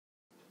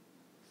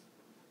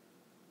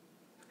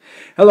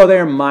Hello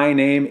there, my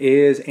name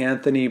is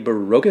Anthony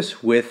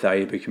Barocas with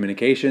IEP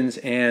Communications,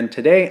 and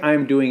today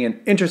I'm doing an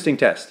interesting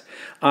test.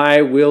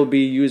 I will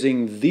be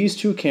using these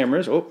two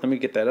cameras. Oh, let me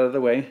get that out of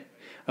the way.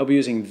 I'll be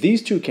using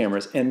these two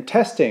cameras and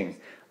testing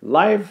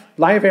Live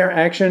Air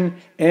Action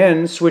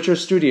and Switcher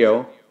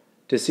Studio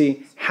to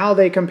see how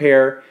they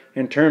compare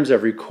in terms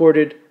of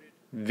recorded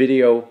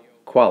video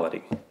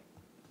quality.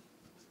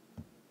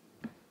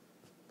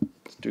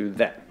 Let's do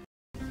that.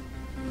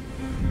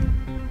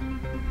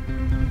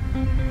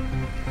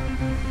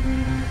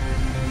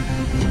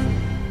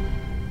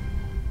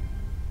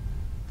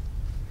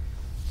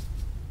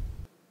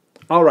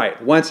 All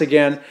right, once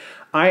again,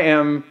 I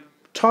am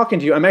talking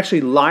to you. I'm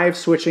actually live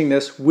switching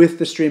this with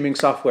the streaming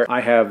software.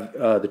 I have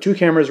the two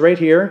cameras right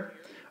here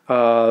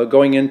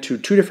going into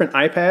two different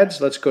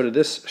iPads. Let's go to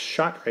this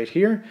shot right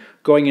here,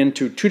 going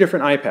into two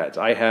different iPads.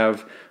 I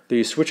have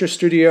the Switcher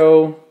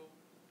Studio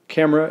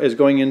camera is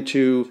going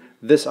into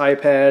this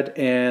iPad,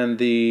 and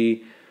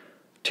the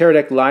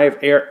Teradek Live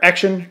Air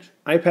Action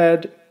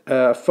iPad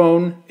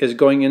phone is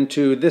going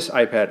into this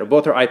iPad.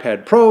 Both are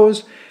iPad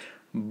Pros.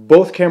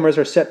 Both cameras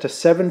are set to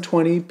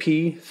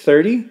 720p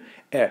 30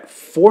 at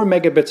 4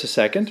 megabits a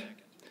second.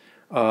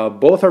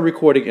 Both are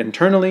recording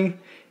internally.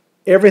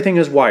 Everything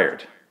is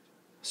wired.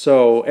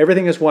 So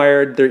everything is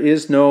wired. There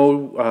is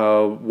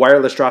no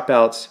wireless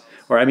dropouts,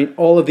 or I mean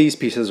all of these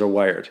pieces are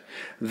wired.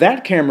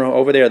 That camera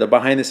over there, the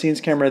behind the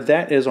scenes camera,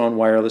 that is on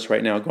wireless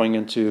right now going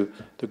into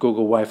the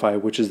Google Wi-Fi,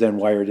 which is then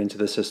wired into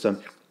the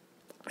system.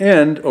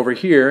 And over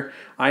here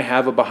I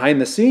have a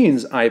behind the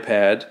scenes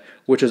iPad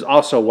which is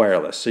also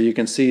wireless. So you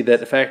can see that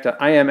the fact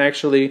that I am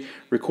actually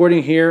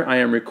recording here, I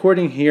am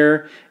recording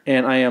here,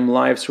 and I am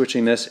live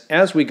switching this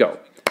as we go.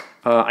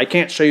 I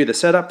can't show you the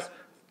setup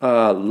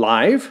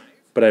live,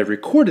 but I've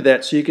recorded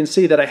that so you can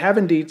see that I have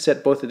indeed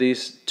set both of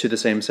these to the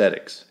same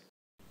settings.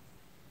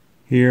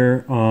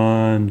 Here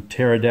on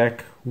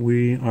Teradek,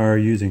 we are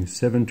using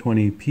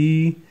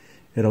 720p.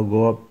 It'll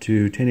go up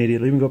to 1080,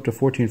 it'll even go up to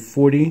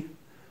 1440.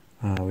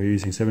 We're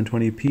using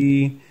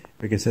 720p.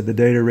 Like I said, the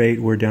data rate,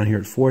 we're down here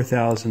at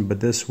 4,000, but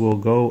this will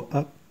go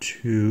up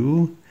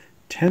to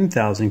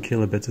 10,000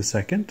 kilobits a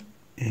second.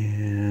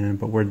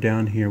 But we're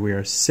down here, we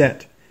are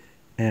set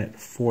at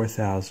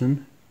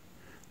 4,000.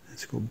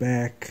 Let's go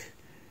back,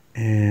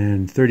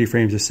 and 30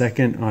 frames a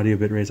second. Audio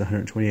bitrate is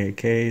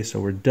 128K,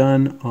 so we're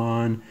done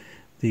on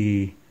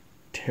the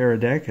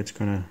Teradek. It's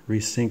going to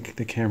resync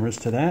the cameras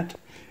to that.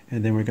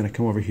 And then we're going to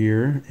come over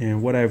here,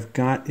 and what I've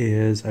got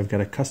is I've got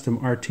a custom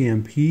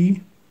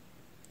RTMP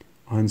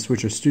on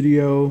Switcher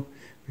Studio.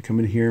 We come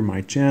in here,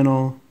 my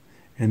channel,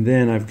 and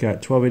then I've got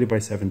 1280 by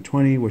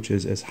 720, which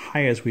is as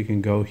high as we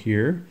can go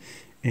here,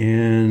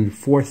 and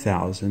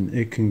 4,000.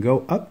 It can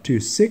go up to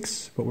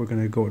 6, but we're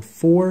going to go at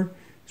 4,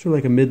 sort of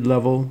like a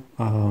mid-level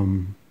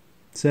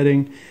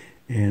setting.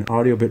 And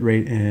audio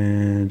bitrate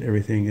and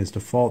everything is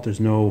default.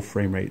 There's no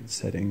frame rate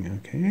setting,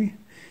 okay?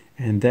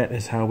 And that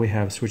is how we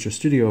have Switcher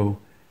Studio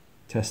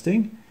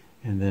testing.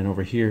 And then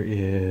over here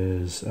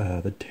is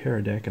the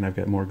Teradek, and I've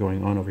got more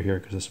going on over here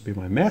because this will be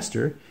my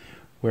master,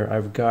 where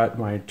I've got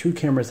my two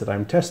cameras that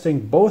I'm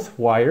testing, both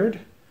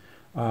wired.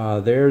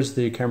 There's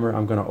the camera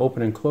I'm going to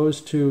open and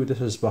close to. This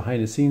is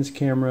behind the scenes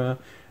camera.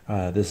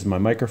 This is my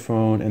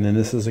microphone, and then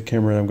this is a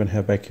camera I'm going to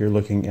have back here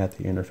looking at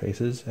the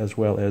interfaces, as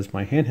well as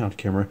my handheld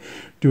camera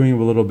doing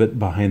a little bit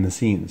behind the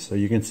scenes. So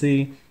you can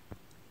see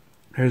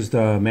here's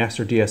the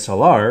master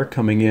DSLR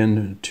coming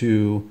in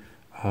to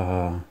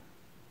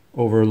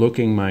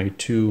overlooking my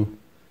two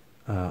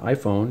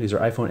iPhone. These are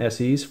iPhone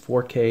SEs,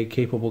 4K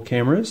capable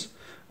cameras,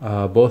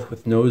 both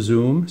with no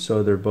zoom,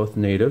 so they're both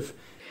native.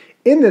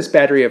 In this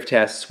battery of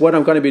tests, what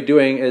I'm going to be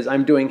doing is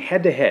I'm doing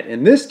head-to-head.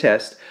 In this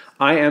test,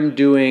 I am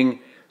doing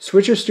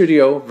Switcher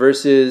Studio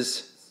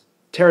versus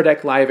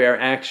Teradek Live Air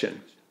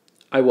Action.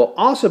 I will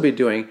also be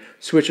doing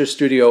Switcher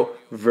Studio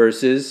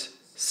versus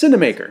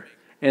Cinamaker.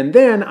 And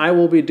then I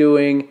will be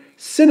doing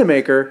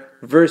Cinamaker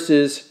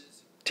versus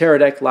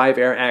Teradek Live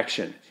Air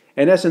Action.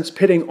 In essence,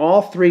 pitting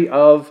all three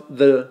of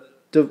the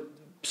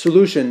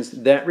solutions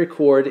that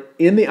record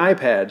in the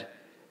iPad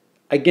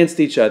against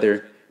each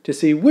other to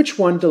see which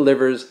one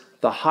delivers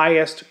the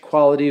highest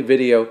quality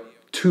video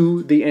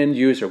to the end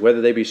user,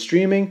 whether they be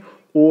streaming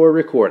or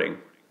recording.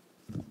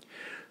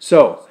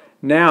 So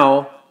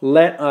now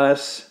let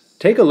us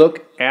take a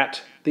look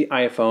at the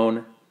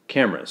iPhone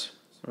cameras.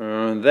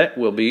 That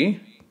will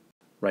be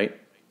right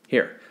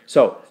here.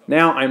 So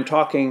now I'm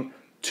talking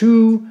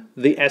to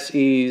the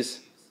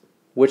SEs,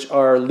 which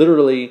are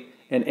literally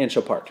an inch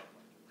apart.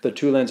 The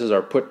two lenses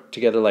are put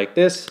together like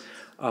this,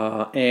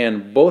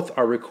 and both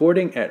are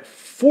recording at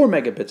 4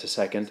 megabits a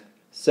second,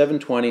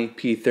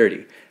 720p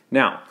 30.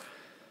 Now,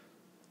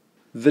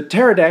 the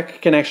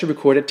Teradek can actually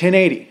record at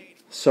 1080.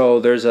 So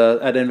there's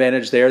an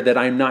advantage there that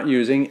I'm not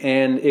using,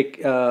 and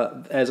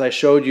as I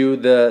showed you,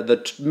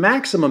 the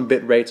maximum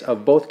bit rates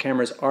of both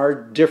cameras are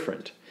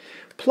different.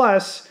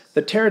 Plus,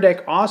 the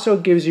Teradek also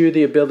gives you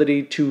the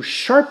ability to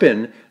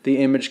sharpen the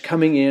image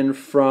coming in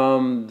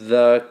from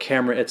the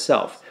camera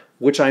itself,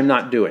 which I'm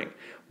not doing.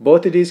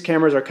 Both of these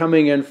cameras are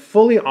coming in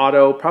fully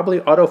auto,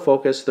 probably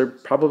autofocus. They're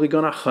probably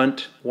going to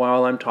hunt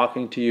while I'm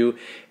talking to you,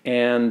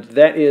 and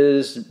that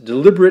is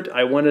deliberate.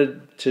 I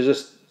wanted to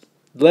just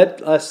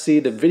let us see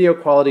the video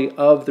quality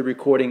of the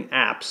recording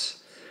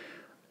apps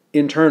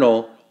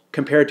internal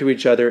compared to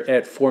each other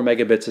at 4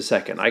 megabits a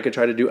second. I could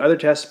try to do other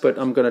tests, but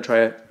I'm going to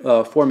try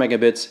 4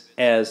 megabits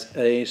as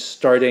a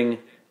starting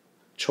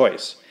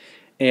choice.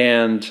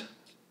 And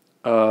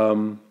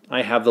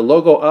I have the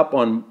logo up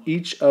on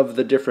each of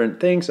the different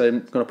things. I'm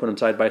going to put them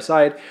side by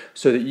side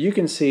so that you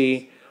can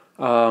see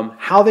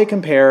how they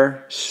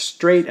compare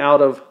straight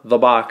out of the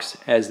box,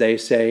 as they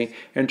say,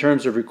 in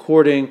terms of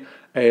recording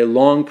a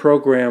long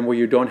program where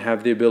you don't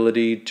have the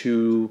ability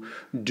to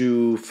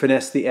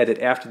finesse the edit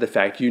after the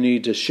fact. You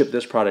need to ship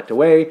this product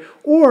away,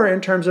 or in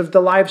terms of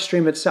the live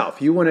stream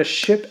itself, you want to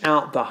ship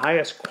out the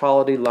highest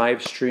quality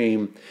live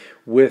stream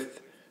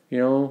with, you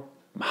know,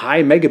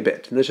 high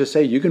megabit. Let's just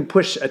say you can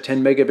push a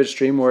 10 megabit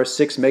stream or a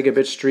 6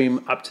 megabit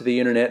stream up to the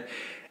internet,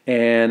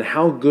 and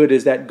how good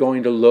is that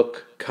going to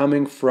look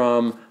coming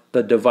from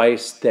the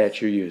device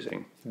that you're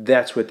using?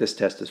 That's what this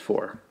test is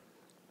for.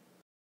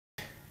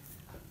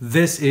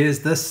 This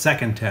is the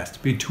second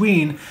test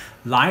between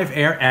Live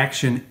Air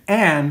Action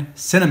and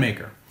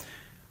Cinamaker.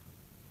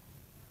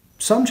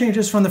 Some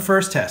changes from the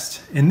first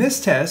test. In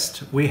this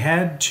test, we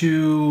had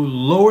to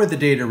lower the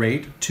data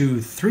rate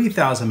to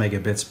 3,000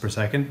 megabits per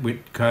second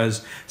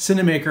because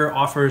Cinamaker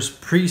offers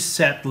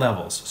preset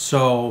levels.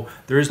 So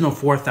there is no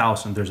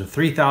 4,000, there's a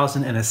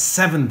 3,000 and a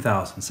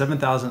 7,000.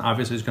 7,000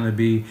 obviously is going to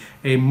be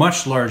a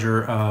much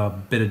larger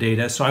bit of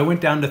data. So I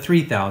went down to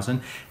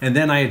 3,000, and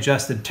then I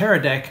adjusted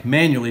Teradek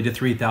manually to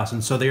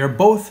 3,000. So they are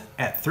both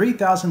at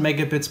 3,000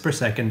 megabits per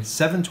second,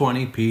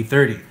 720p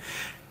 30.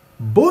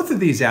 Both of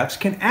these apps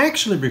can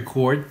actually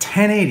record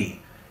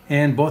 1080,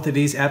 and both of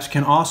these apps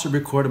can also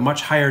record a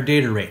much higher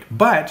data rate.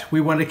 But we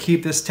want to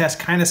keep this test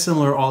kind of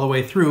similar all the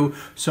way through,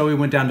 so we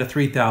went down to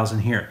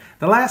 3,000 here.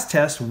 The last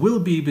test will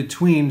be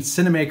between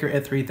Cinamaker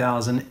at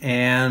 3,000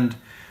 and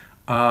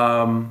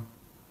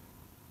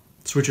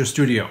Switcher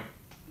Studio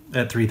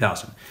at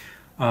 3,000.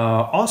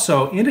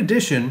 Also, in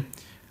addition,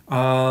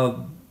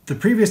 the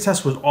previous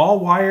test was all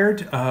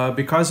wired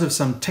because of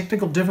some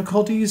technical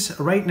difficulties.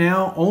 Right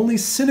now, only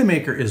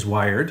Cinamaker is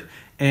wired,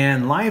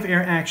 and Live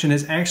Air Action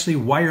is actually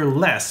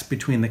wireless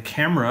between the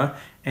camera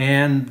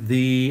and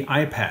the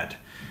iPad.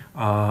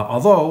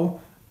 Although,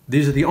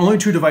 these are the only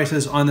two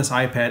devices on this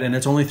iPad, and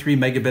it's only 3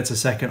 megabits a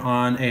second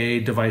on a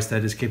device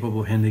that is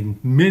capable of handling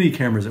many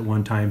cameras at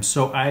one time.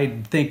 So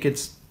I think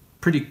it's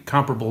pretty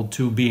comparable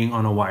to being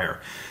on a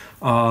wire.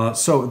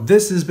 So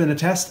this has been a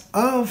test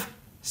of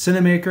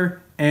Cinamaker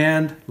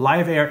and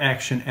Live Air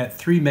Action at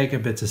 3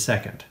 megabits a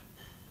second.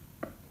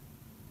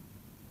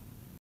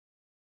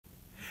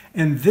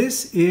 And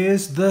this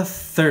is the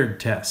third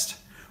test.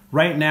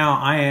 Right now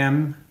I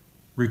am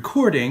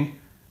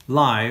recording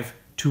live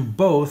to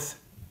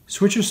both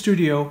Switcher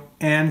Studio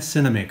and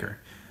Cinamaker.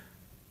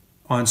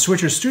 On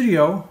Switcher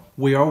Studio,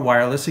 we are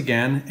wireless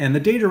again, and the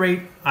data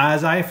rate,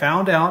 as I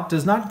found out,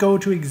 does not go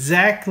to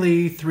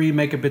exactly 3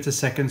 megabits a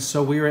second,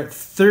 so we are at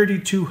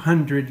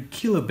 3,200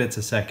 kilobits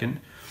a second.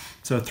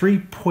 So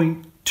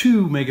 3.2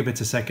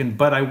 megabits a second,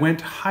 but I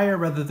went higher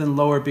rather than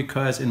lower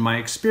because in my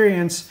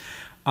experience,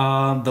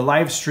 the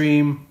live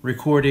stream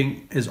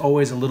recording is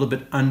always a little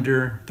bit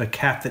under the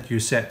cap that you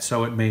set,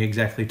 so it may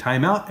exactly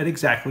time out at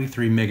exactly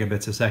 3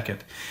 megabits a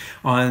second.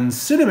 On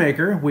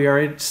Cinamaker, we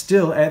are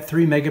still at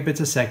 3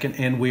 megabits a second,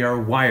 and we are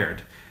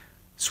wired.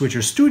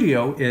 Switcher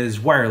Studio is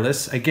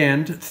wireless,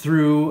 again,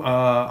 through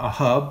a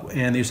hub,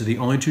 and these are the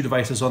only two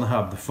devices on the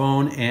hub, the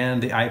phone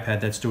and the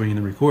iPad that's doing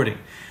the recording.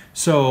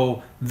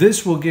 So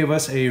this will give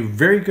us a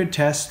very good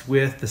test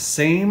with the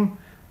same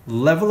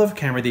level of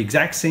camera, the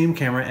exact same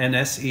camera,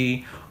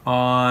 NSE,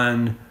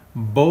 on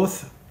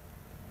both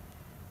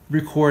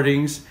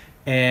recordings,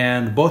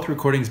 and both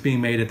recordings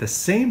being made at the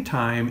same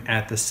time,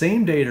 at the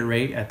same data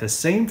rate, at the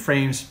same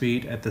frame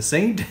speed, at the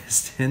same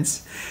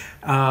distance.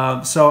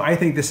 So I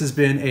think this has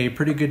been a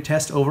pretty good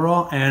test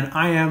overall, and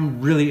I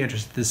am really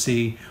interested to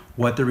see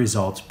what the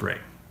results bring.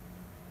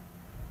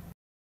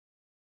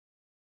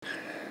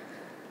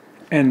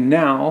 And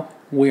now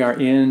we are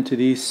into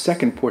the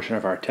second portion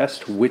of our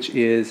test, which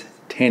is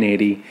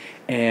 1080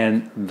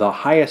 and the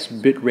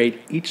highest bit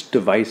rate each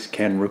device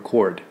can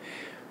record.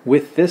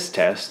 With this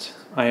test,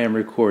 I am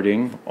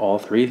recording all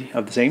three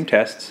of the same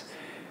tests.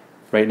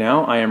 Right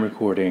now, I am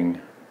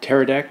recording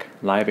Teradek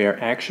Live Air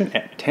Action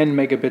at 10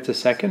 megabits a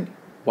second,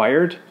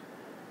 wired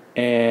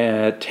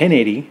at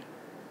 1080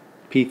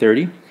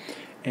 p30,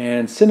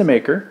 and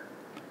Cinamaker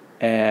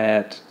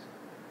at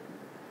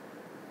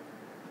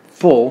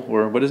full,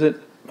 or what is it?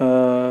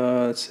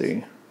 Let's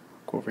see,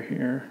 go over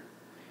here.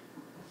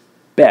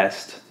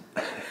 Best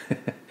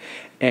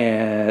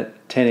at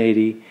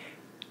 1080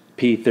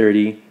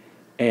 p30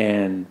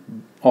 and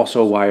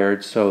also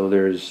wired. So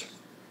this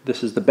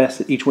is the best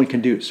that each one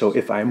can do. So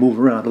if I move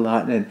around a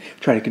lot and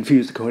try to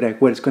confuse the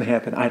codec, what is going to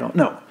happen? I don't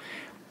know.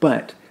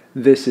 But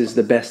this is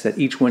the best that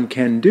each one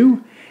can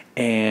do.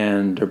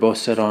 and they're both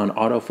set on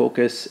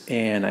autofocus,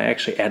 and I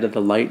actually added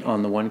the light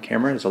on the one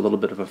camera. There's a little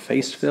bit of a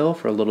face fill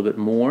for a little bit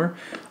more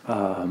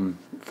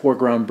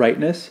foreground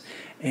brightness,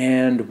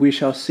 and we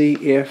shall see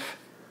if,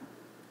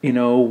 you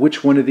know,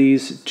 which one of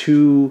these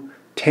two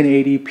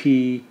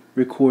 1080p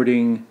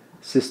recording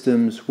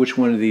systems, which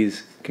one of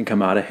these can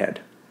come out ahead.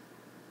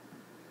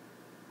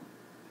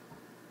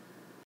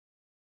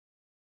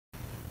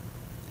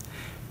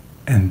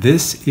 And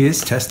this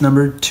is test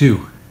number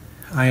 2.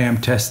 I am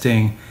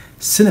testing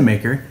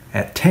Cinamaker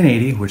at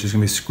 1080, which is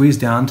going to be squeezed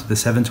down to the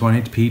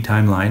 720p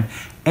timeline,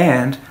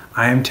 and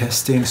I am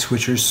testing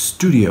Switcher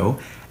Studio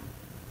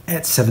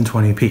at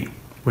 720p,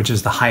 which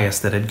is the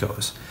highest that it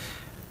goes.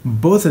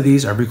 Both of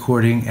these are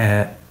recording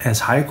at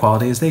as high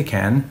quality as they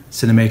can,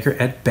 Cinamaker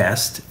at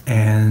best,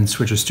 and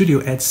Switcher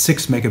Studio at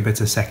 6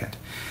 megabits a second.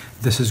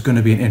 This is going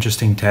to be an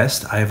interesting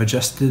test. I have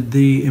adjusted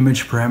the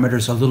image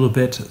parameters a little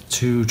bit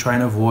to try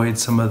and avoid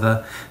some of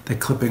the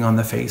clipping on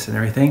the face and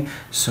everything.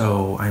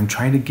 So I'm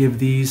trying to give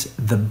these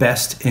the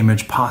best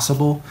image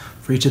possible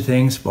for each of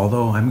things,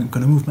 although I'm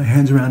going to move my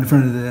hands around in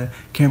front of the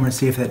camera and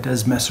see if that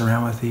does mess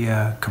around with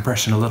the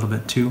compression a little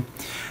bit too.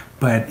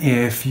 But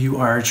if you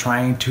are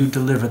trying to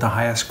deliver the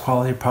highest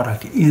quality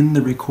product in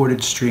the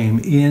recorded stream,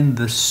 in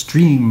the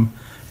stream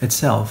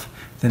itself,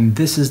 then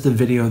this is the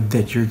video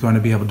that you're going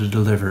to be able to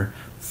deliver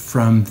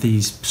from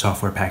these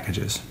software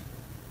packages.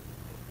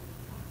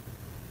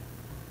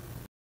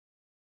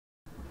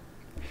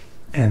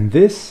 And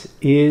this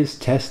is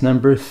test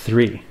number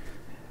 3.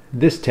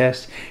 This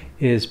test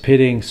is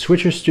pitting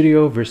Switcher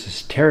Studio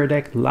versus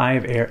Teradek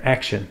Live Air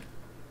Action.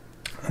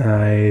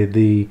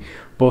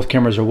 Both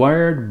cameras are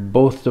wired,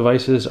 both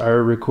devices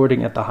are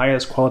recording at the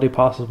highest quality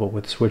possible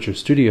with Switcher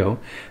Studio,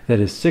 that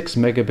is 6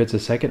 megabits a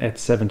second at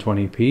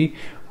 720p.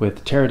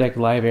 With Teradek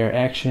Live Air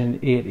Action,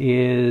 it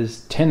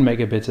is 10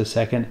 megabits a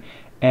second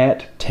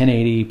at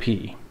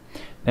 1080p.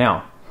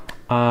 Now,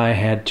 I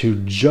had to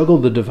juggle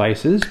the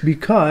devices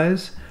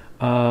because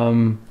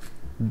I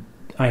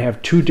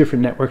have 2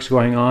 different networks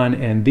going on,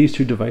 and these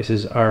 2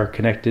 devices are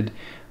connected.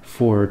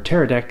 For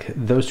Teradek,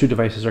 those 2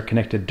 devices are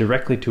connected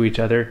directly to each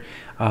other,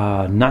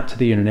 not to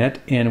the internet.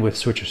 And with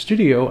Switcher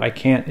Studio, I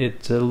can't.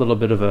 It's a little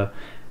bit of a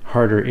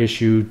harder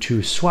issue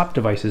to swap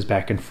devices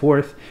back and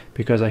forth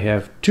because I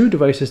have 2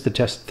 devices to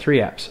test 3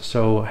 apps.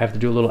 So I have to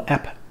do a little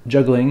app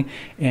juggling,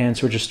 and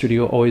Switcher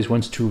Studio always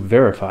wants to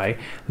verify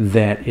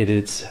that it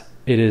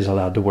is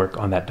allowed to work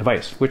on that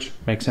device, which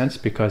makes sense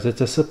because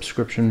it's a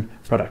subscription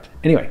product.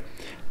 Anyway,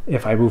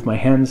 if I move my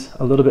hands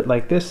a little bit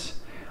like this,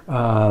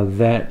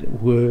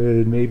 that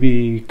would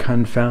maybe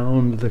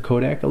confound the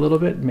codec a little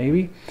bit,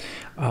 maybe.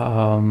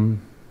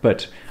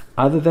 But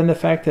other than the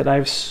fact that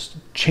I've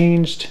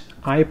changed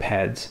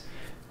iPads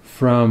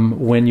from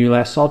when you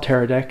last saw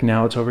Teradek,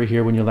 now it's over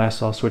here. When you last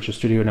saw Switcher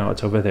Studio, now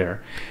it's over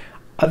there.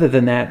 Other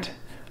than that,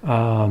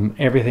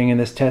 everything in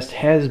this test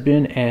has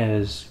been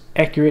as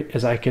accurate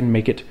as I can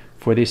make it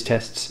for these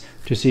tests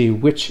to see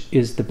which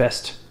is the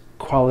best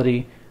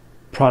quality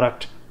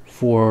product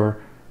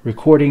for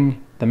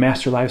recording the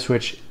master live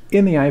switch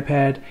in the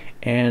iPad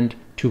and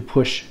to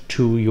push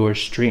to your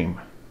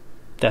stream.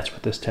 That's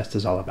what this test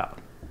is all about.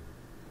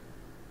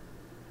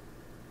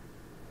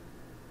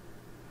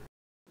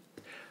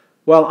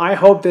 Well, I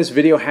hope this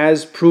video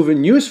has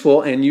proven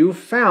useful and you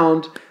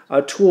found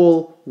a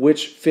tool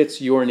which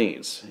fits your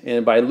needs.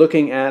 And by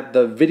looking at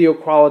the video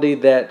quality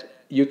that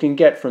you can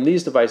get from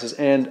these devices,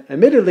 and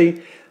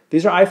admittedly,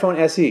 these are iPhone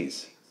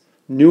SEs.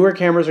 Newer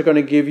cameras are going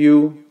to give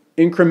you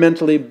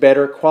incrementally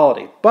better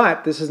quality.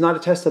 But this is not a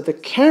test of the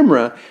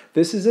camera,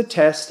 this is a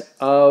test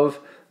of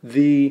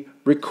the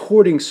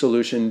recording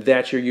solution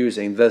that you're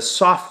using, the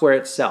software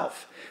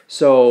itself.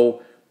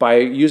 So by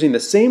using the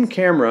same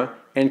camera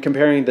and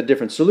comparing the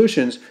different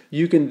solutions,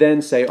 you can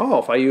then say, oh,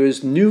 if I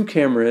use new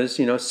cameras,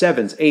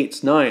 7s,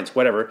 8s, 9s,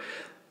 whatever,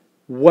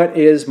 what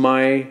is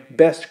my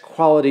best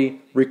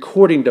quality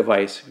recording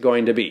device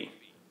going to be?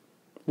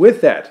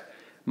 With that,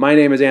 my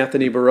name is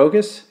Anthony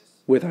Barogas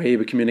with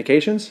AIBA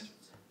Communications.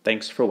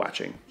 Thanks for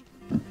watching.